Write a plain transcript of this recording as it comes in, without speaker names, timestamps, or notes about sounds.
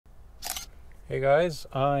Hey guys,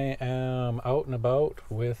 I am out and about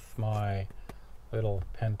with my little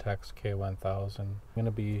Pentax K1000. I'm going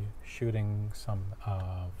to be shooting some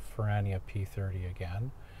Ferrania P30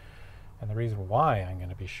 again. And the reason why I'm going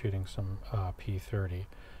to be shooting some P30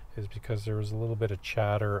 is because there was a little bit of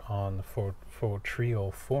chatter on the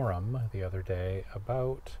Ferrania forum the other day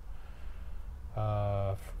about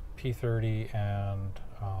P30 and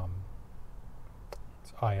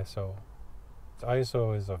its ISO. Its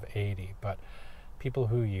ISO is of 80, but people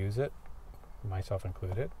who use it, myself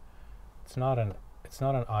included, it's not an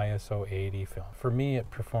ISO 80 film. For me, it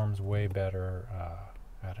performs way better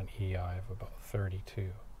at an EI of about 32.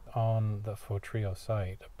 On the Ferrania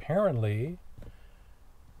site, apparently,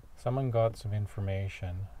 someone got some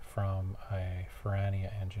information from a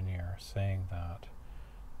Ferrania engineer saying that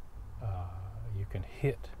you can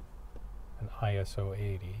hit an ISO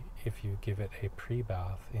 80 if you give it a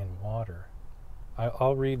pre-bath in water.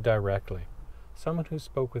 I'll read directly. Someone who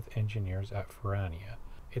spoke with engineers at Ferrania.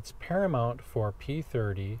 It's paramount for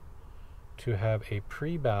P30 to have a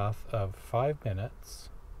pre-bath of 5 minutes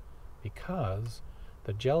because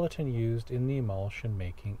the gelatin used in the emulsion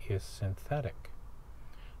making is synthetic.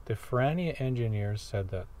 The Ferrania engineers said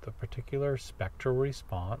that the particular spectral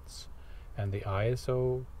response and the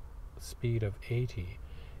ISO speed of 80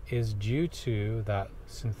 is due to that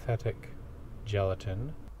synthetic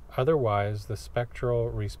gelatin. Otherwise, the spectral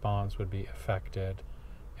response would be affected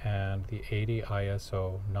and the 80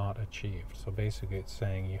 ISO not achieved. So basically it's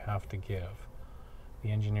saying you have to give,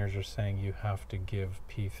 the engineers are saying you have to give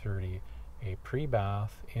P30 a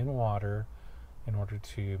pre-bath in water in order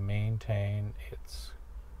to maintain its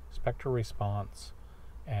spectral response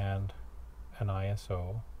and an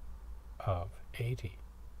ISO of 80.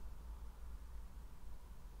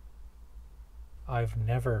 I've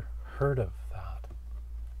never heard of that.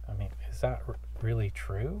 I mean, is that really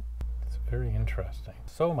true? It's very interesting.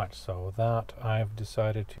 So much so that I've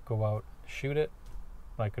decided to go out, shoot it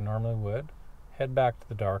like I normally would, head back to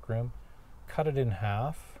the darkroom, cut it in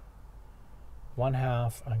half. One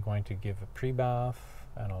half I'm going to give a pre-bath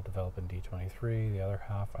and I'll develop in D23. The other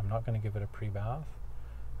half I'm not going to give it a pre-bath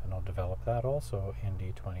and I'll develop that also in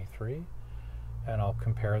D23. And I'll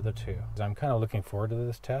compare the two. I'm kind of looking forward to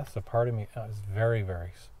this test. A part of me is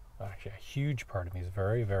actually a huge part of me is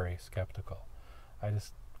very, very skeptical. I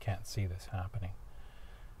just can't see this happening.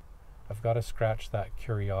 I've got to scratch that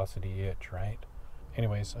curiosity itch, right?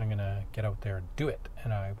 Anyways, I'm gonna get out there and do it,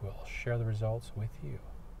 and I will share the results with you.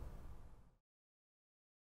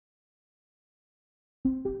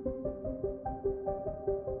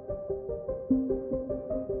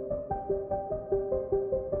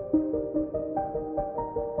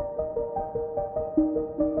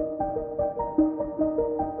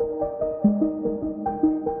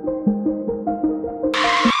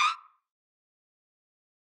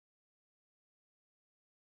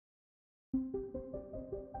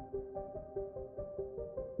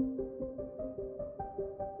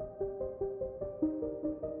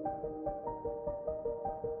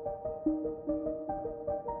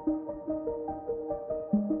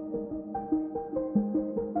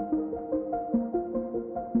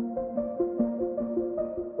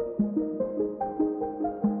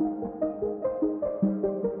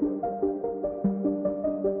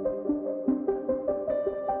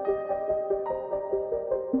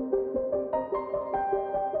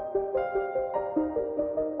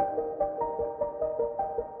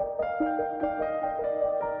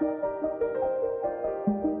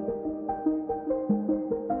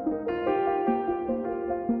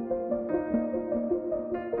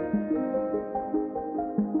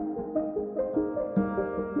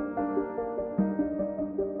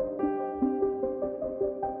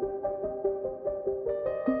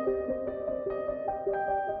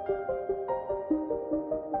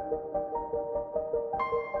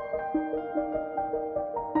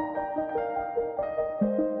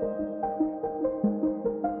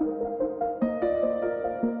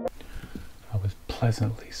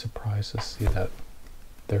 Pleasantly surprised to see that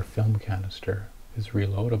their film canister is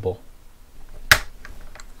reloadable.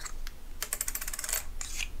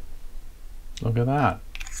 Look at that.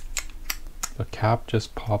 The cap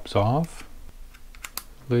just pops off,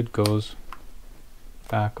 lid goes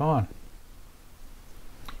back on.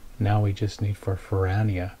 Now we just need for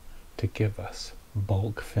Ferrania to give us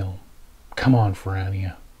bulk film. Come on,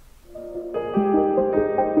 Ferrania.